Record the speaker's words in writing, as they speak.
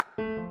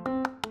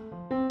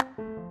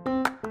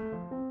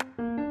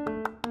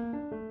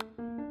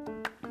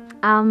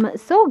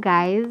So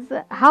guys,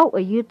 how are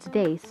you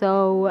today?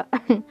 So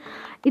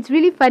it's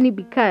really funny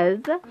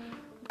because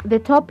the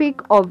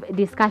topic of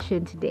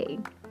discussion today,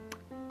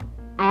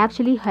 I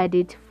actually heard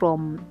it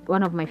from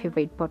one of my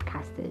favorite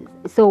podcasters.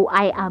 So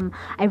I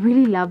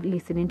really love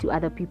listening to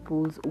other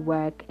people's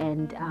work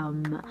and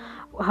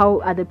how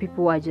other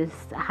people are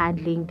just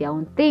handling their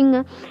own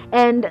thing.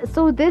 And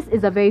so this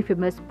is a very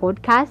famous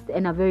podcast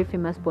and a very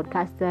famous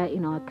podcaster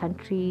in our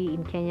country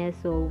in Kenya.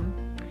 So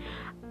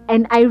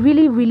and I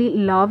really really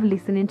love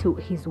listening to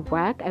his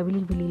work. I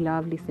really really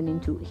love listening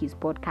to his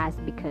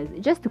podcast because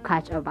just to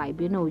catch a vibe,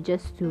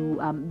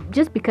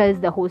 just because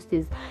the host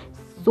is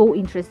so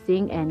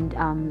interesting and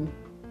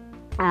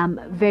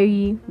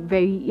very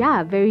very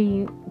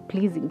very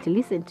pleasing to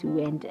listen to.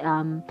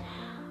 And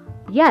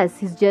yes,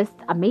 he's just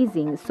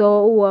amazing.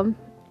 So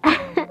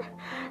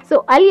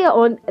so earlier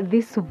on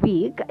this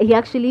week he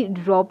actually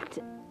dropped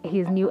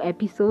his new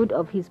episode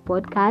of his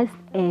podcast,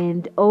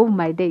 and oh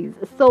my days.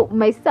 So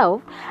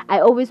myself, I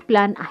always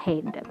plan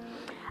ahead.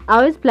 I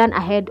always plan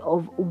ahead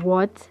of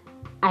what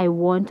I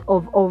want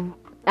of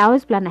I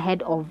always plan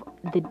ahead of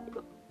the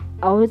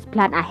I always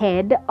plan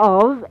ahead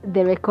of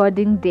the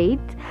recording date.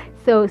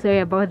 So sorry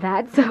about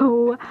that.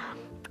 So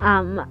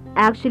I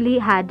actually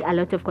had a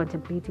lot of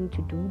contemplating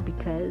to do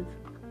because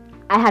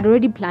I had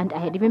already planned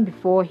ahead even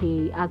before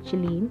he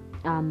actually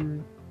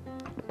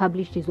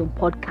published his own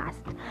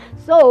podcast.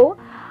 So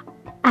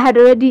I had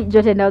already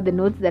jotted down the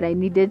notes that I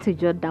needed to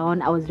jot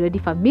down. I was already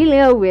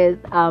familiar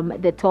with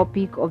the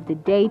topic of the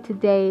day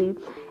today,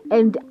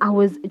 and I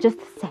was just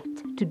set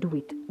to do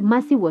it.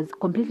 Mercy was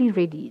completely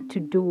ready to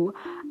do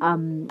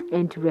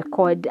and to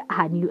record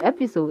her new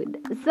episode.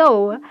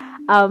 So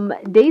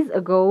days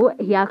ago,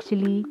 he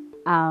actually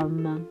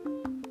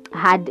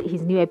had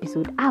his new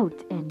episode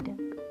out, and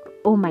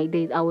oh my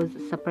days, I was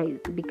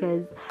surprised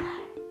because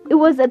it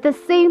was at the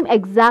same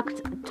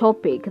exact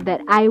topic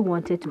that I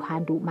wanted to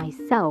handle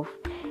myself.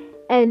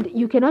 And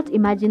you cannot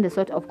imagine the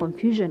sort of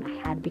confusion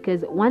I had,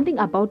 because one thing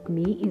about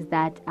me is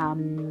that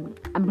I'm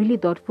really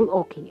thoughtful.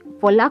 Okay,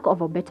 for lack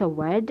of a better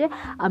word,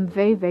 I'm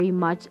very, very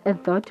much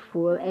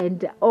thoughtful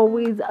and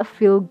always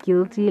feel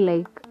guilty.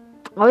 Like,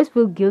 I always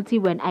feel guilty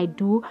when I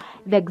do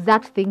the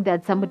exact thing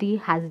that somebody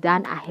has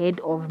done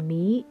ahead of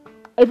me.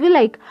 I feel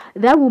like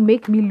that will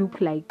make me look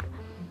like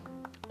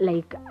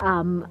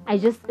I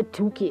just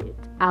took it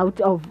out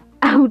of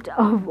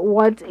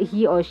what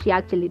he or she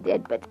actually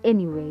did. But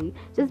anyway,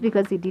 just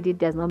because he did it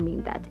does not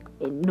mean that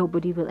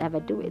nobody will ever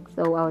do it.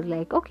 So I was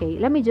like, okay,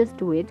 let me just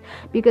do it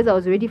because I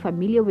was already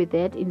familiar with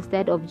it,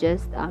 instead of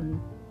just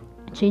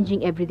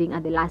changing everything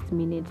at the last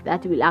minute.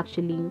 That will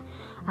actually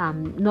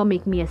not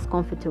make me as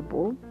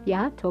comfortable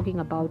talking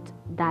about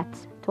that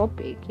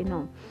topic.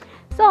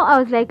 So I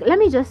was like, let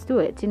me just do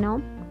it.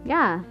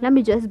 Let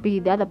me just be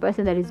the other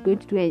person that is going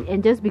to do it.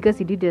 And just because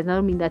he did does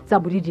not mean that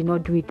somebody did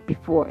not do it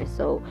before.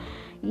 So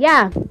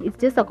it's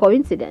just a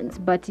coincidence.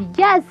 But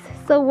yes,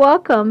 so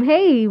welcome.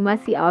 Hey,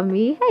 Mercy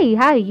Army. Hey,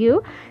 how are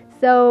you?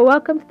 So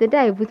welcome to the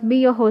dive with me,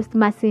 your host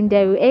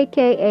Masinderu,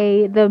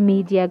 aka the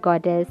Media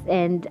Goddess.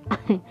 And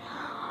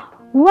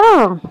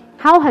wow,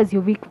 how has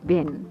your week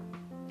been?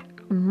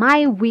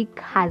 My week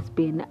has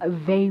been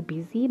very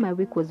busy. My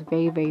week was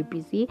very, very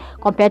busy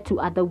compared to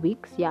other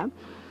weeks.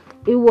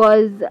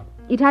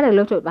 It had a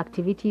lot of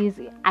activities.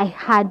 I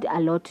had a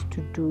lot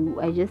to do.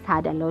 I just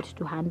had a lot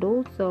to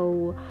handle.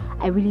 So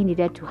I really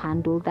needed to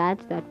handle that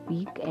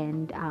week.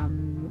 And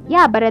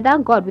but I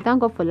thank God. We thank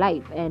God for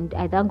life. And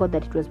I thank God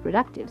that it was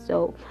productive.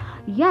 So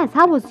yes,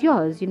 how was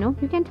yours? You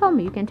can tell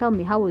me. You can tell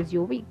me how was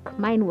your week.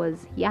 Mine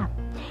was,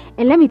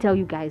 And let me tell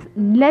you guys,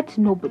 let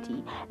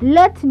nobody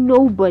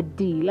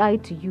lie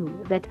to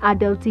you that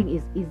adulting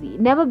is easy.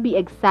 Never be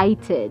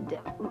excited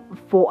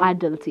for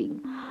adulting,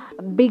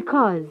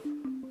 because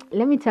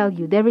let me tell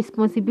you, the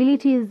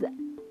responsibilities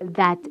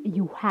that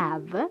you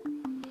have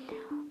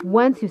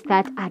once you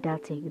start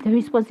adulting, the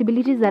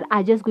responsibilities that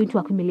are just going to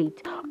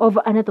accumulate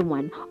over another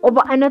one,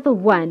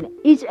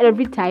 each and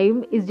every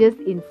time is just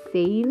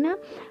insane.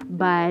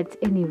 But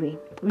anyway,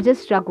 we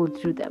just struggled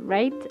through them,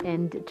 right?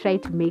 And try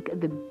to make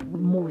the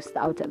most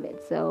out of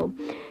it. So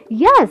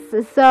yes,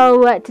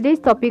 today's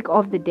topic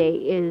of the day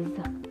is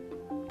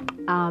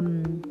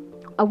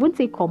I wouldn't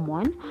say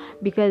common,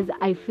 because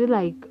I feel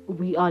like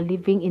we are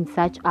living in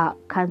such a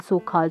cancel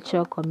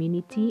culture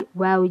community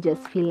where we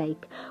just feel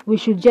like we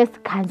should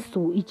just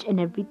cancel each and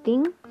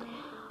everything.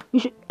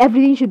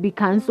 Everything should be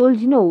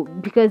cancelled,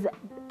 because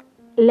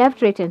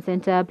left, right, and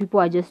center, people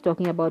are just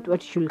talking about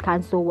what you should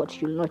cancel, what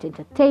you should not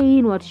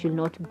entertain, what should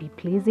not be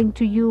pleasing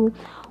to you,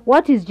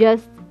 what is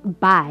just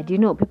bad.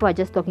 People are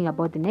just talking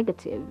about the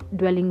negative,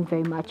 dwelling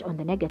very much on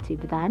the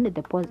negative than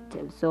the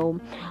positive. So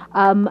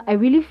I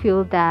really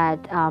feel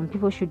that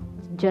people should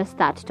just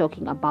start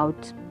talking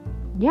about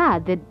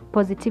the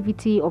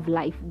positivity of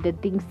life, the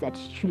things that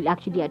should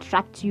actually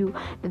attract you,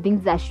 the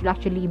things that should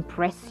actually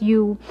impress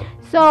you.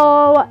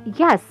 So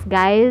yes,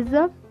 guys,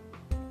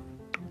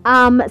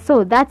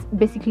 So that's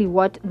basically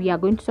what we are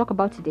going to talk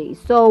about today.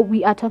 So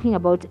we are talking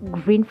about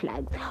green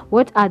flags.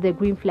 What are the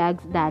green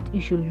flags that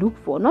you should look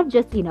for, not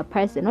just in a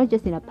person, not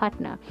just in a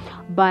partner,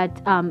 but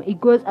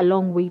it goes a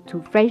long way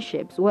to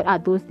friendships. What are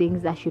those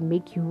things that should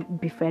make you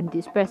befriend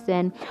this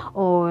person,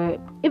 or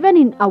even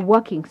in a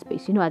working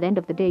space? At the end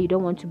of the day, you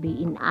don't want to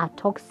be in a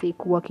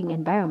toxic working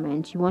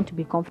environment. You want to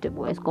be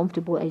comfortable as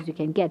you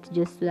can get,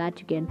 just so that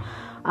you can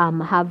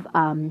have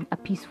a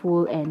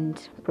peaceful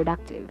and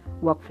productive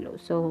workflow.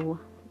 So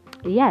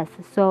yes,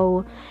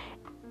 so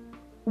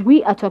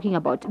we are talking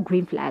about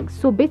green flags.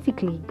 So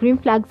basically, green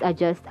flags are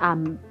just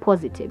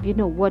positive.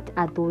 What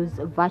are those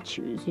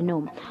virtues? We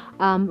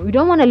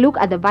don't want to look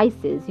at the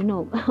vices.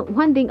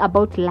 One thing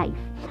about life,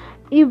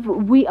 if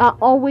we are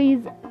always,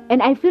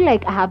 and I feel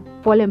like I have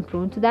fallen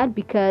prone to that,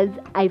 because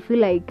I feel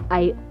like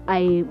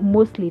I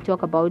mostly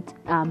talk about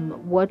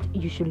what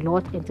you should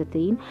not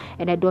entertain,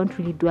 and I don't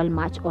really dwell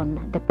much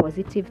on the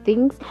positive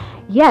things.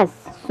 Yes,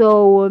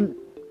 so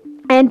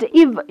and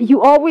if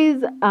you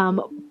always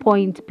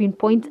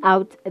pinpoint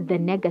out the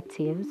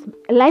negatives,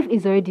 life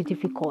is already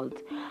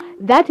difficult.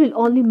 That will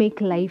only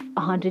make life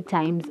 100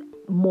 times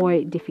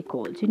more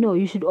difficult.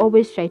 You should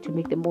always try to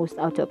make the most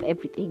out of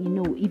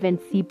everything. Even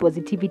see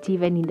positivity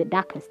even in the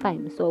darkest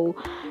times. So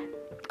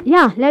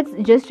yeah, let's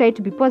just try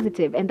to be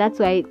positive, and that's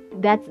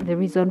the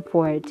reason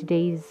for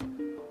today's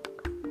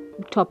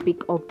topic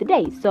of the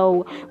day.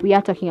 So we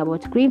are talking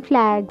about green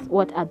flags.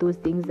 What are those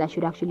things that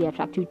should actually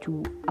attract you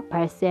to a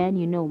person?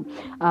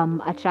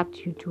 Attract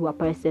you to a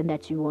person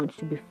that you want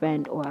to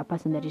befriend, or a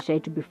person that is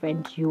trying to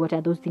befriend you. What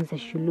are those things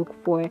that you should look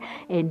for?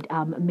 And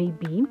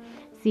maybe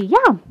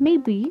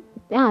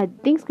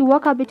things could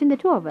work out between the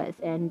two of us.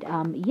 And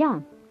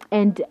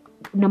and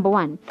number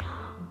one,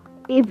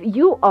 if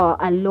you are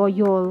a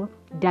loyal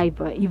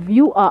diver, if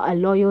you are a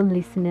loyal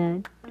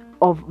listener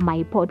of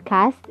my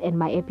podcast and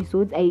my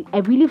episodes, I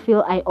really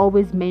feel I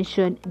always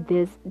mention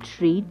this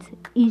trait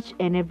each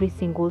and every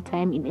single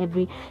time in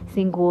every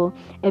single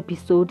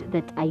episode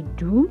that I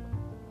do.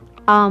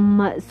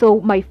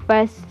 So my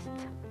first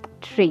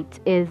trait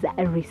is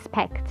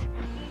respect.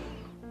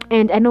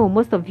 And I know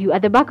most of you,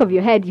 at the back of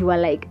your head, you are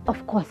like,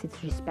 of course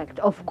it's respect.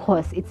 Of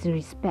course it's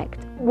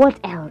respect. What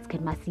else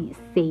can Masi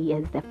say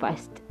as the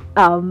first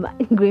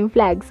green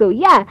flag? So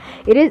yeah,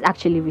 it is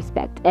actually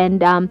respect.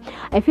 And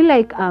I feel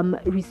like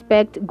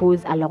respect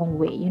goes a long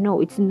way.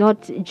 It's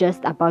not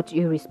just about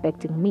you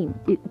respecting me.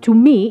 To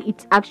me,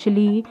 it's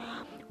actually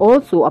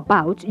also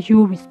about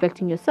you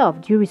respecting yourself.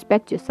 Do you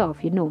respect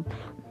yourself?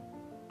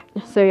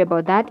 Sorry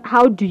about that.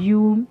 How do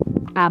you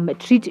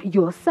treat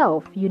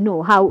yourself?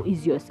 How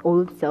is your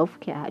own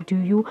self-care? Do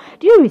you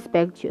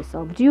respect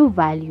yourself? Do you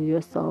value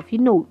yourself?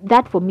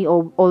 That for me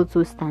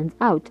also stands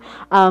out.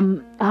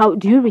 How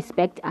do you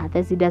respect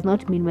others? It does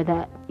not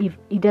matter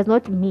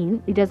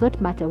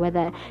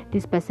whether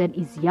this person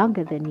is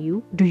younger than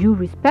you. Do you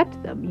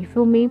respect them? You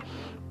feel me?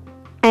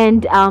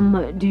 And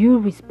do you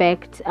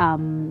respect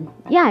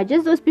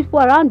just those people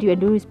around you,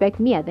 and do you respect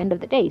me at the end of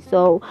the day?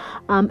 So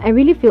I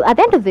really feel at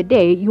the end of the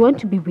day, you want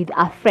to be with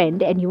a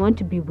friend, and you want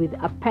to be with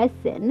a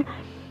person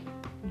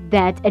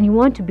and you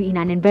want to be in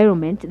an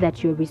environment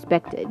that you're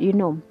respected. You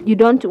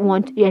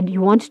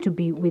want to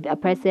be with a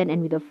person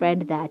and with a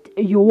friend that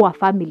your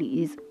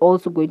family is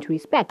also going to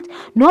respect,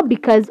 not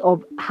because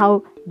of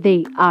how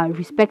they are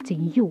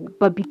respecting you,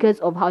 but because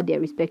of how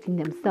they're respecting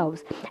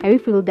themselves. I really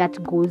feel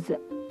that goes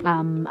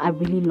a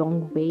really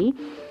long way.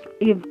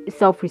 If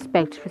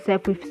self-respect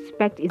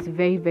is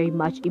very, very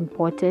much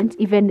important,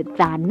 even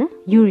than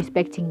you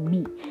respecting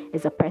me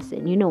as a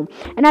person.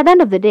 And at the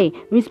end of the day,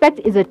 respect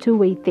is a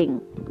two-way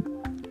thing.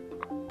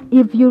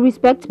 If you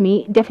respect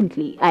me,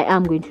 definitely I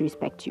am going to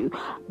respect you.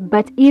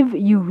 But if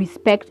you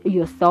respect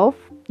yourself,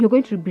 you're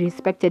going to be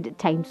respected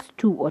times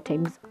 2 or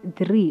times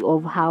 3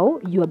 of how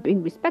you are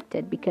being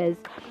respected, because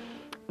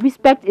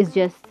respect is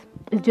just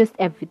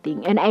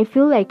everything. And I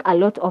feel like a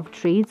lot of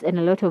traits and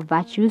a lot of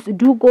virtues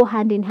do go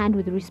hand in hand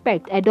with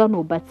respect. I don't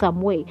know, but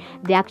some way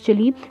they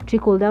actually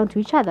trickle down to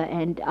each other.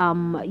 And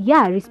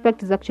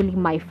respect is actually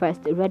my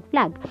first red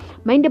flag.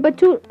 My number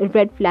 2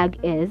 red flag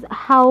is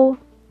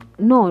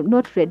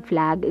not red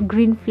flag,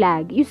 green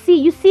flag. You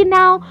see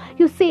now,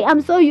 you see,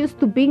 I'm so used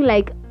to being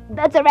like,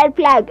 that's a red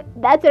flag.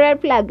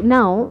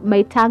 Now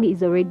my tongue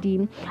is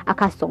already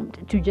accustomed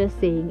to just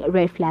saying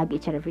red flag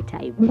each and every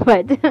time.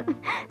 But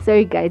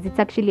sorry guys, it's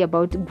actually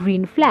about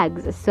green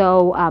flags.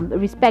 So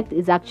respect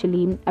is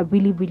actually a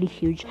really, really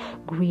huge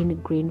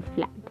green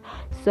flag.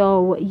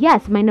 So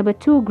yes, my number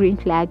 2 green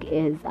flag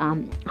is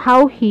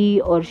how he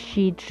or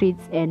she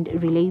treats and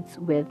relates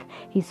with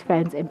his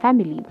friends and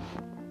family.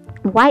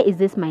 Why is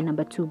this my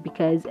number 2?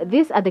 Because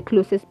these are the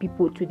closest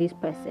people to this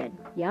person.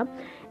 Yeah.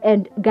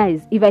 And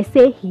guys, if I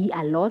say he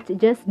a lot,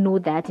 just know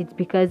that it's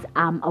because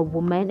I'm a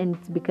woman and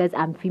it's because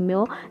I'm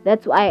female.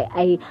 That's why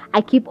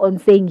I keep on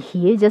saying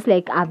he, just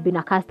like I've been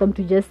accustomed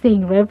to just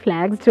saying red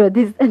flags through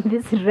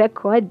this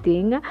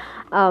recording.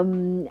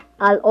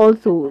 I'll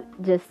also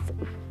just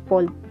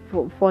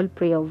fall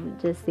prey of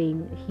just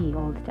saying he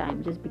all the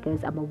time, just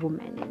because I'm a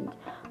woman, and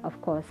of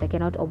course I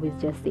cannot always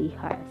just say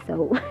her.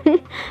 So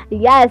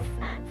yes.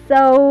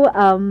 So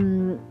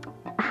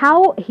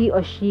how he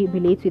or she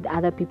relates with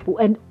other people,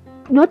 and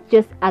not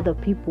just other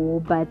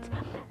people, but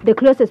the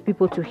closest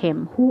people to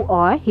him, who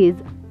are his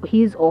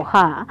or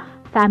her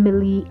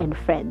family and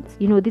friends.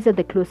 These are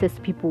the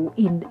closest people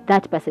in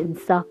that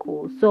person's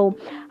circle. So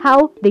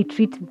how they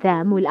treat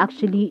them will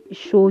actually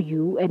show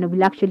you, and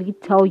will actually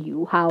tell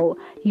you how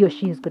he or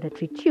she is going to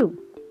treat you.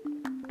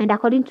 And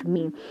according to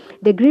me,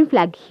 the green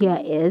flag here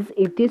is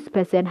if this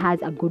person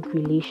has a good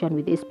relation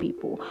with these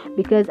people.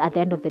 Because at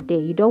the end of the day,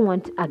 you don't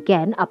want,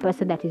 again, a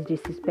person that is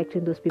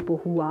disrespecting those people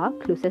who are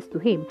closest to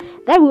him.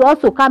 That will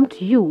also come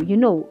to you.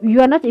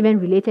 You are not even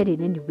related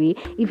in any way.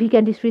 If he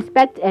can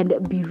disrespect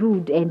and be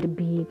rude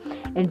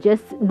and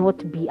just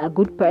not be a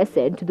good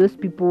person to those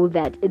people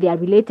that they are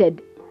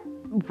related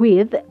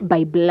with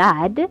by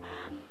blood,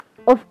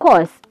 of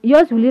course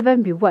yours will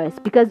even be worse,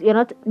 because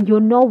you're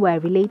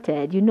nowhere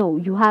related.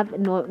 You have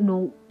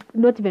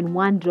not even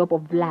one drop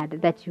of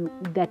blood that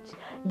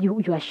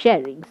you are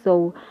sharing.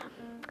 So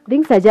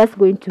things are just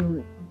going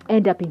to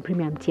end up in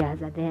premium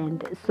tears at the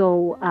end.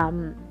 So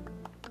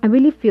I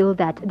really feel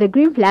that the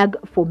green flag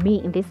for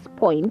me in this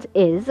point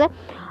is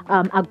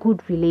a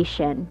good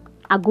relation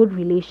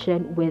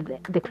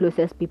with the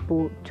closest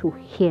people to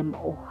him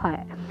or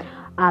her,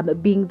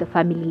 being the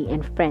family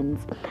and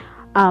friends.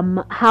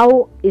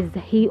 How is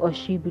he or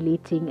she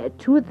relating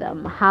to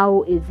them?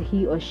 How is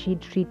he or she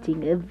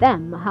treating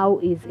them? How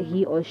is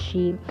he or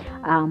she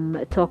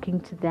talking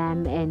to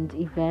them, and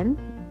even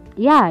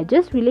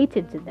just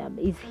related to them?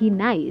 Is he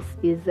nice?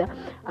 Is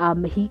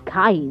he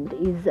kind?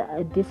 Is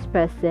this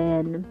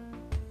person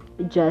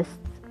just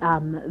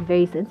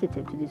very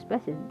sensitive to this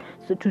person,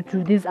 so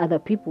to these other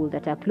people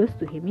that are close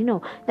to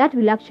him? That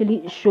will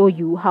actually show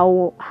you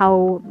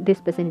how this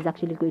person is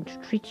actually going to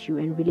treat you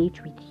and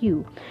relate with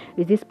you.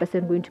 Is this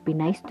person going to be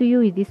nice to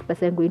you? Is this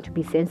person going to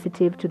be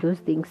sensitive to those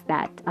things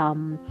that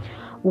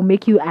will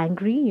make you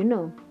angry?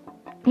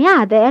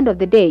 At the end of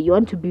the day, you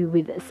want to be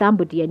with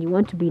somebody, and you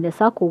want to be in a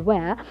circle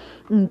where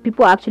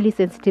people are actually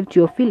sensitive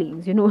to your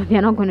feelings.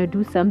 They're not going to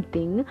do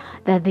something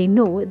that they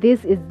know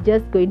this is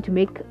just going to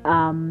make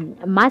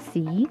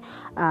Mercy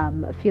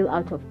feel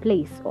out of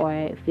place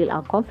or feel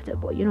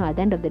uncomfortable. At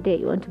the end of the day,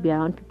 you want to be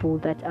around people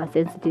that are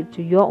sensitive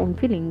to your own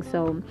feelings.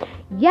 So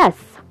yes,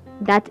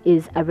 that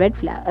is a red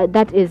flag.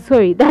 That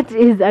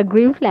is a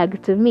green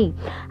flag to me.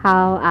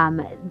 How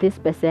this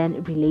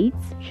person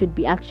relates should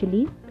be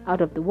actually out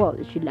of the world.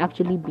 It should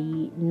actually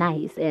be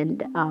nice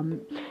and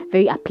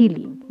very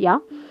appealing.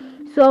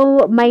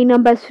 So my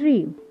number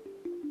 3,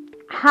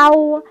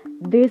 how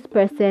this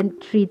person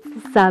treats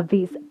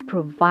service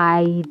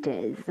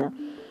providers.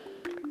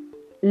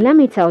 Let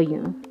me tell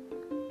you,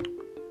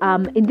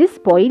 in this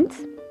point,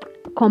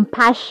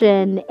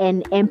 compassion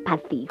and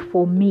empathy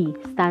for me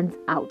stands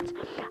out.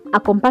 A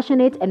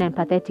compassionate and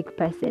empathetic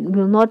person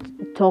will not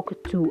talk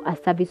to a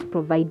service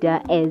provider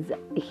as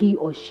he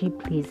or she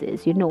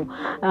pleases.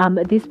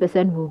 This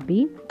person will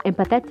be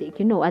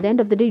empathetic. At the end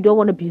of the day, you don't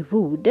want to be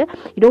rude.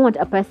 You don't want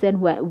a person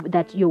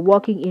that you're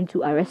walking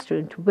into a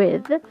restaurant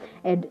with,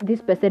 and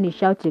this person is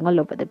shouting all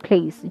over the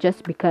place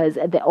just because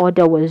the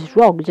order was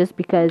wrong, just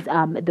because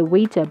the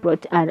waiter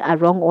brought a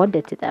wrong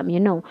order to them.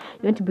 You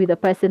want to be the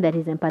person that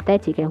is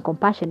empathetic and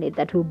compassionate,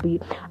 that will be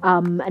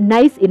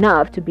nice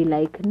enough to be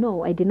like,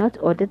 no, I did not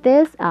order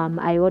this.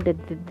 I ordered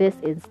this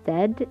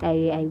instead.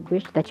 I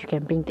wish that you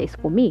can bring this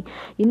for me.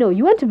 You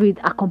want to be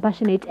a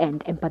compassionate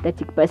and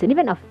empathetic person,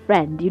 even a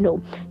friend. You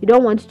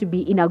don't want to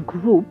be in a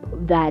group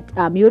that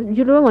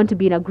you don't want to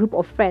be in a group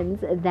of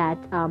friends that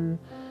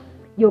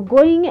you're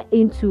going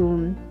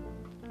into.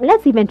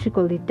 Let's even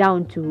trickle it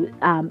down to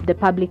the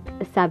public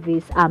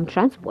service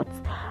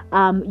transports.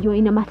 You're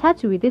in a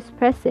matatu with this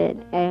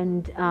person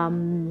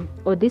and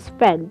or this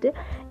friend,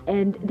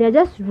 and they're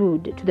just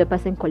rude to the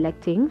person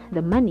collecting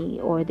the money,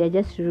 or they're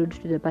just rude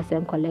to the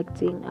person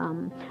collecting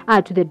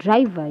to the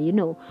driver.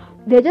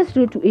 They're just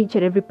rude to each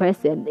and every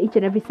person, each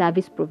and every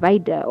service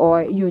provider.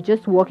 Or you're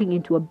just walking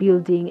into a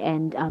building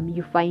and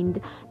you find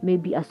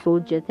maybe a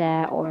soldier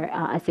there or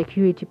a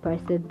security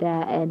person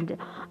there, and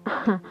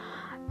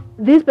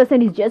this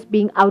person is just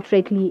being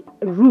outrightly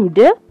rude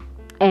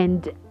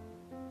and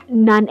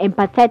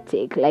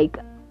non-empathetic. Like,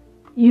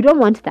 you don't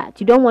want that.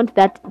 You don't want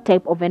that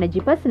type of energy.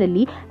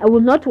 Personally, I will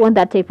not want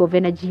that type of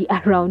energy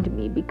around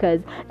me,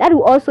 because that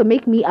will also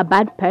make me a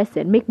bad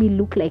person, make me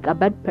look like a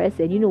bad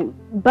person.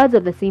 Birds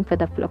of the same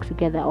feather flock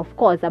together. Of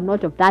course, I'm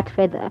not of that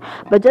feather,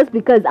 but just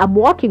because I'm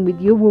walking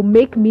with you will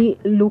make me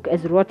look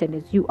as rotten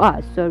as you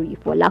are. Sorry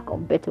for lack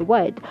of better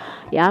word.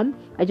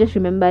 I just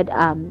remembered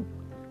a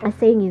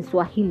saying in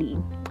Swahili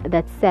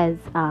that says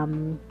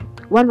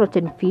one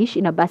rotten fish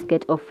in a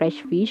basket of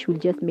fresh fish will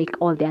just make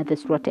all the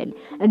others rotten.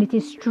 And it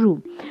is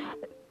true.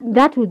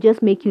 That will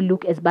just make you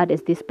look as bad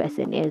as this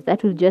person is.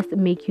 That will just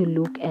make you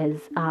look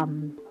as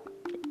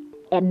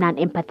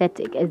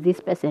non-empathetic as this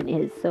person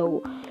is.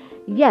 So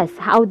yes,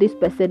 how this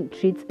person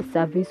treats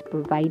service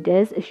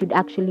providers should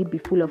actually be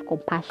full of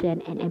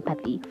compassion and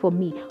empathy. For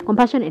me,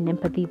 compassion and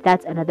empathy,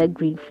 that's another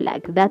green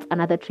flag. That's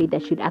another trait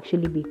that should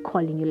actually be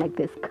calling you like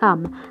this.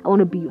 Come, I want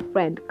to be your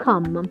friend.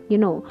 Come,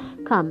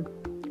 come.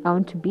 I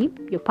want to be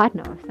your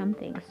partner or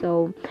something.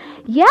 So,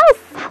 yes.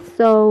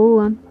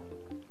 So,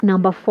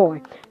 number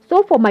 4.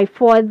 So, for my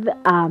fourth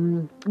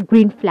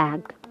green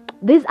flag,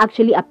 this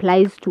actually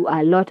applies to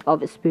a lot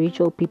of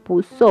spiritual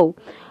people. So,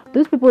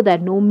 those people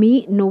that know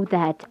me know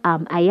that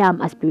I am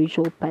a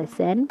spiritual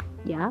person.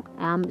 Yeah,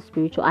 I am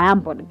spiritual. I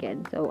am born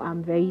again, so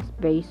I'm very,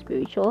 very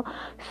spiritual.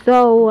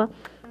 So,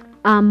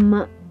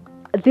 um,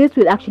 this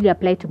will actually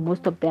apply to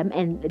most of them,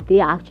 and they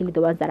are actually the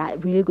ones that are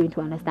really going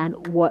to understand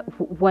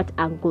what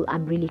angle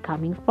I'm really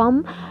coming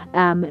from.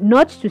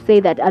 Not to say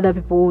that other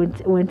people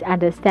won't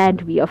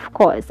understand me. Of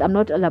course, I'm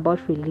not all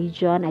about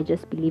religion. I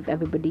just believe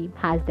everybody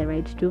has the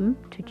right to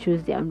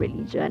choose their own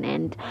religion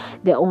and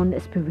their own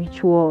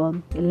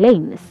spiritual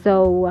lane.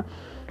 So,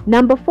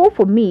 number 4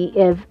 for me,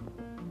 if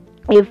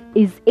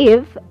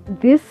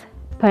this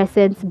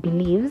person's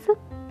beliefs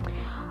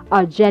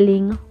are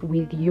gelling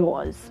with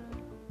yours.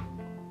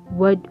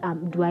 What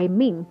do I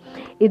mean?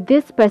 If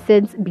this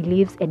person's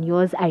beliefs and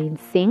yours are in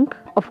sync,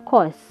 of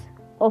course,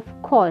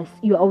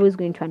 you're always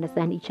going to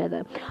understand each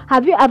other.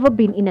 Have you ever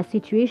been in a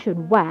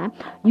situation where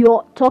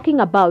you're talking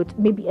about,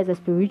 maybe as a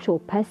spiritual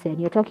person,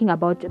 you're talking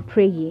about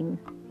praying,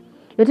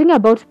 you're talking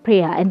about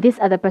prayer, and this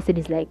other person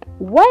is like,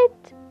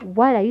 what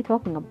are you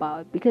talking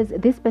about? Because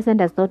this person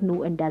does not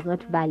know and does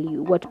not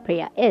value what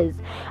prayer is.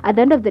 At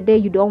the end of the day,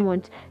 you don't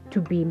want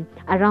to be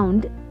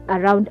around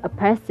a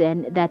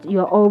person that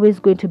you're always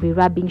going to be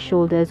rubbing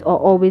shoulders or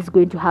always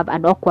going to have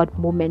an awkward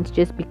moment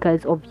just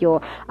because of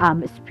your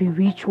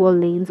spiritual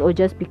lanes or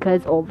just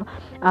because of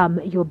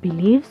your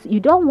beliefs. You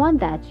don't want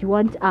that. You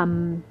want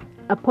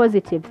a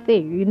positive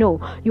thing. You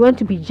want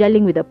to be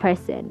gelling with a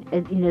person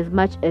in as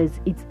much as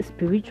it's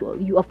spiritual.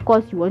 You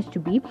want to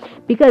be,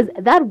 because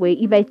that way,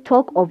 if I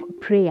talk of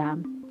prayer,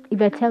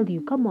 if I tell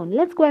you, come on,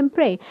 let's go and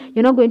pray,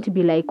 you're not going to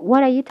be like,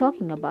 what are you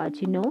talking about?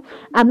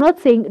 I'm not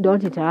saying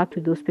don't interact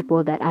with those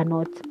people that are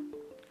not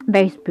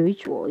very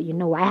spiritual.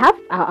 I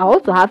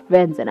also have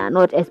friends that are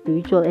not as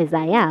spiritual as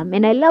I am,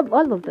 and I love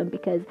all of them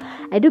because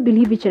I do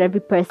believe each and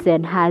every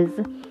person has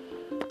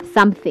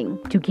something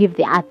to give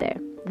the other.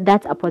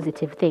 That's a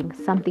positive thing,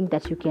 something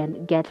that you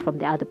can get from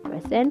the other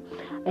person.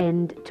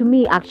 And to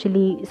me,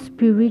 actually,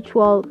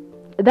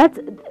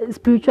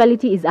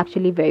 spirituality is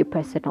actually very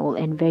personal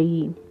and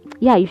very,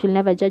 you should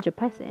never judge a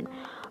person.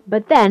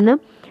 But then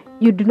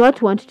you do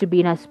not want to be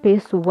in a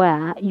space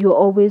where you're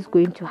always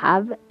going to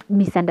have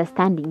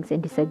misunderstandings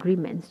and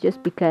disagreements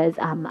just because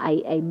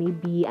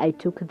I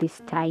took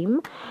this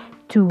time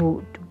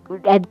to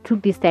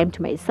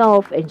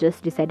myself and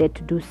just decided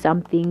to do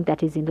something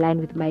that is in line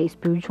with my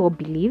spiritual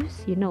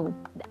beliefs.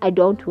 I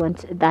don't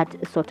want that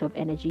sort of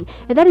energy,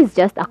 and that is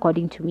just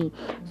according to me.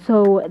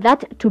 So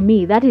that, to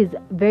me, that is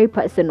very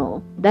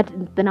personal. That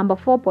the number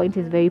 4 point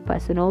is very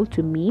personal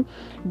to me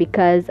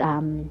because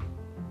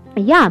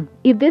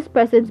if this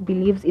person's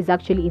beliefs is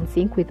actually in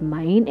sync with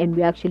mine and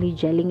we're actually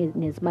gelling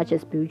in as much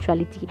as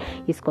spirituality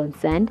is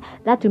concerned,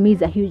 that to me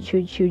is a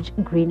huge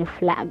green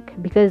flag,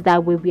 because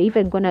that way we're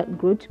even gonna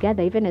grow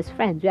together. Even as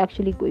friends, we're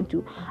actually going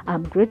to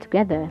grow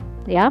together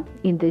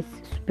in this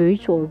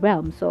spiritual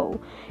realm. So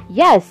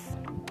yes,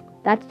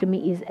 that to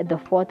me is the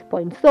 4th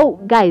point. So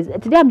guys,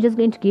 today I'm just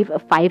going to give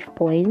 5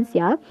 points.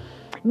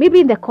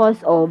 Maybe in the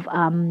course of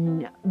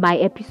my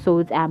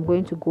episodes, I'm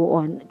going to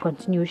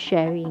continue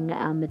sharing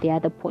the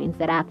other points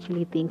that I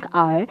actually think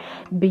are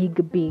big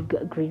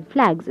green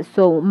flags.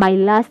 So my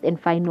last and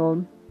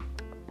final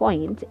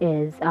point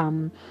is,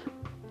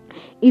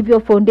 if your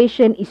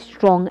foundation is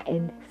strong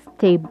and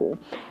stable.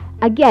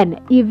 Again,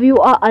 if you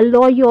are a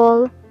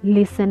loyal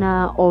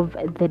listener of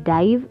The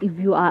Dive, if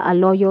you are a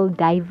loyal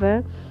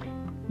diver,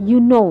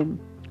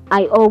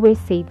 I always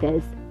say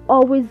this,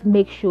 always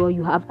make sure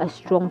you have a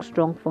strong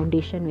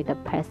foundation with a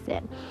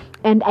person.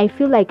 And I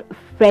feel like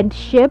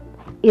friendship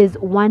is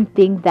one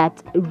thing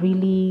that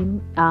really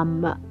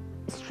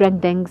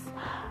strengthens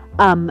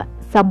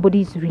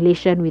somebody's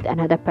relation with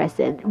another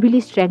person, really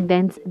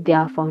strengthens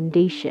their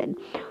foundation.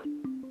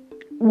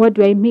 What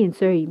do I mean?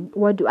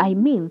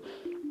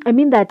 I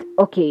mean that,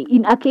 okay,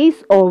 in a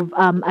case of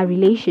a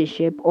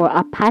relationship or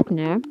a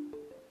partner,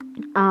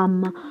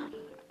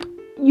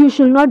 you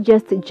should not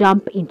just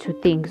jump into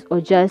things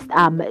or just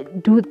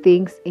do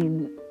things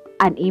in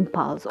an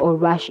impulse or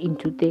rush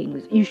into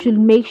things. You should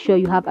make sure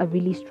you have a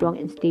really strong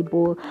and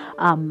stable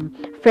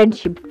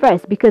friendship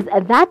first, because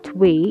that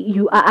way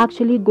you are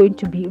actually going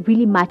to be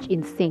really much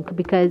in sync,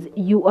 because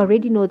you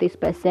already know this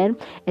person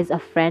as a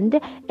friend,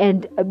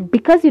 and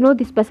because you know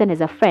this person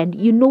as a friend,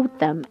 you know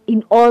them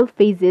in all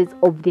phases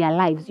of their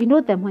lives. You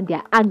know them when they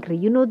are angry,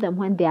 you know them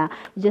when they are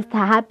just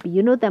happy,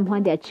 you know them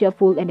when they are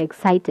cheerful and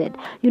excited.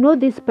 You know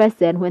this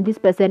person when this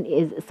person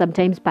is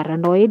sometimes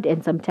paranoid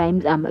and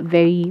sometimes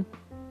very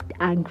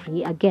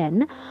angry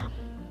again.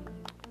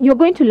 you're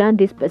going to learn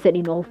this person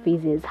in all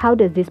phases. How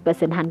does this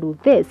person handle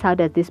this? How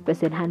does this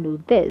person handle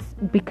this?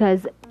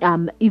 Because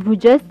if you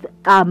just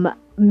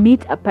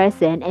meet a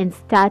person and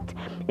start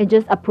and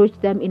just approach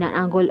them in an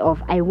angle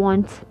of, I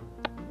want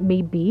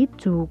maybe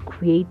to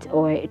create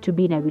or to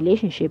be in a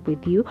relationship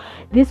with you,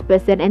 this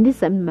person, and this is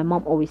something my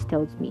mom always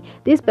tells me,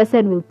 this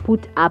person will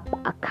put up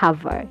a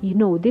cover.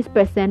 This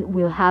person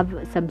will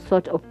have some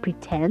sort of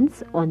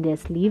pretense on their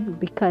sleeve,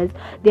 because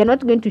they're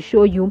not going to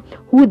show you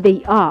who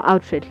they are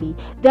outwardly.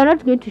 They're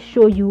not going to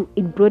show you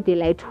in broad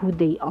daylight who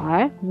they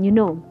are.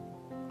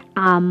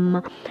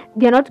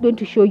 They're not going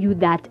to show you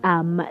that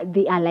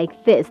they are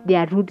like this, they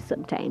are rude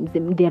sometimes.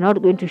 They're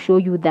not going to show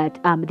you that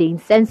they're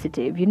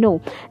insensitive.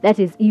 That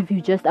is if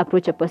you just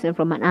approach a person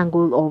from an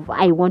angle of,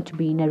 I want to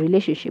be in a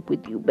relationship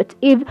with you. But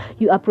if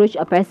you approach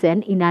a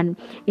person in an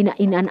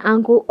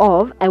angle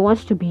of, I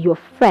want to be your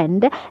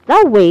friend,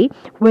 that way,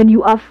 when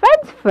you are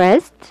friends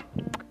first,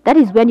 that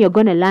is when you're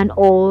going to learn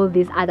all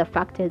these other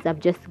factors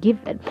I've just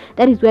given.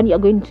 That is when you're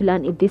going to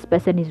learn if this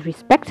person is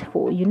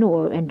respectful,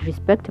 and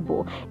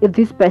respectable. If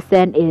this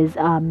person is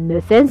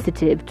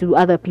sensitive to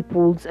other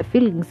people's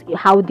feelings,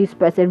 how this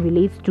person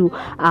relates to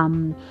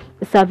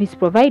service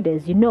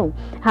providers,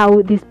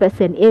 how this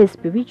person is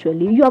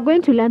spiritually. You are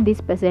going to learn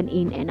this person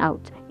in and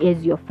out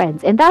as your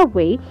friends. And that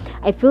way,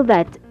 I feel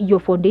that your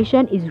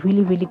foundation is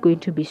really, really going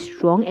to be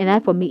strong. And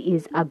that for me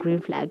is a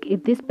green flag.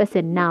 If this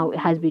person now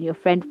has been your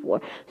friend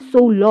for so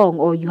long,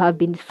 or you have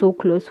been so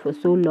close for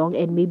so long,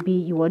 and maybe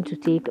you want to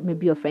take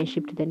maybe your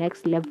friendship to the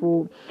next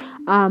level,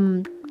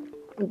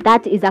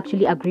 that is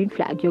actually a green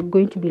flag. You're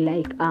going to be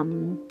like,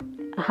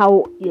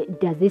 how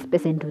does this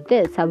person do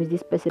this? How is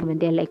this person when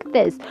they're like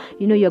this?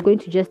 You're going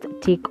to just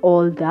take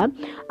all the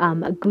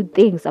good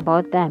things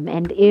about them.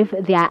 And if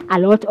there are a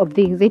lot of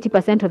things,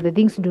 80% of the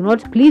things do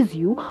not please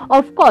you,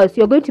 of course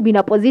you're going to be in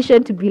a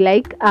position to be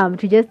like,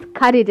 to just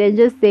cut it and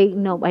just say,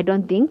 no, I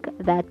don't think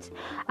that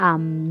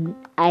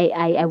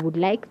I would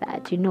like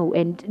that,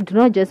 and do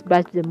not just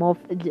brush them off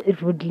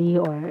rudely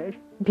or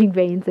being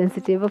very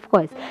insensitive. Of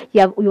course,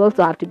 you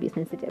also have to be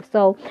sensitive.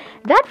 So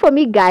that for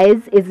me,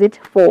 guys, is it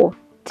for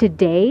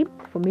today.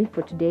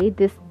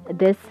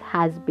 This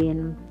has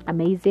been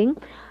amazing.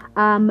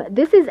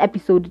 This is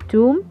episode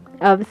 2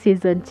 of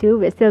season 2.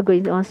 We're still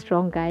going on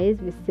strong, guys.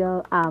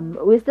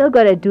 We're still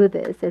gonna do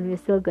this, and we're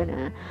still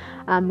gonna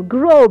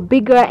grow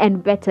bigger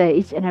and better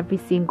each and every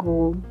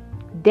single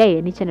day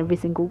and each and every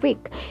single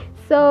week.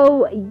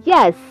 So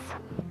yes,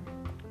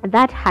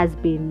 that has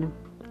been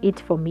it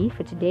for me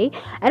for today.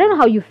 I don't know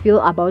how you feel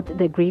about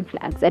the green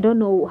flags. I don't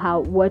know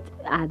what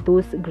are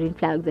those green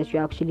flags that you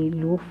actually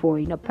look for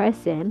in a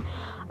person,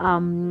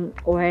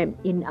 or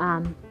in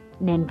an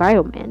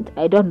environment.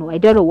 I don't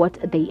know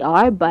what they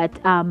are, but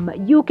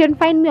you can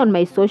find me on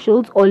my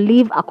socials, or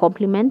leave a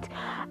compliment,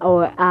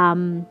 or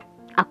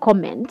a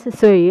comment,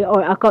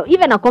 or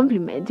even a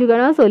compliment. You can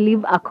also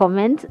leave a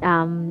comment,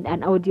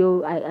 an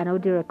audio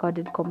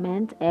recorded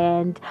comment,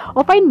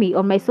 or find me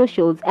on my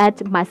socials at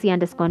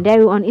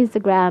Masi_Nderu on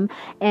Instagram,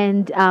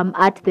 and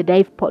at the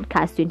Dive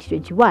Podcast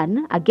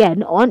 2021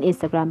 again on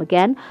Instagram.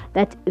 Again,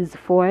 that is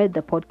for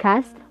the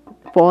podcast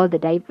for the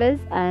divers.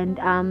 And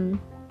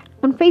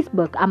on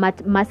Facebook, I'm at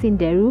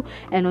Masi_Nderu,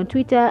 and on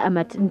Twitter, I'm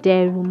at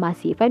Nderu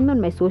Masi. Find me on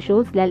my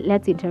socials.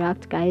 Let's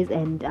interact, guys,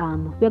 and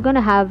we're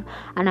gonna have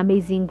an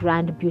amazing,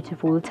 grand,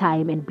 beautiful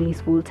time and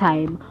blissful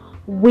time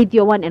with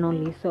your one and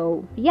only.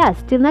 So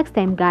yes, till next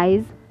time,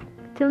 guys.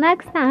 Till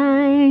next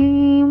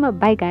time.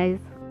 Bye, guys.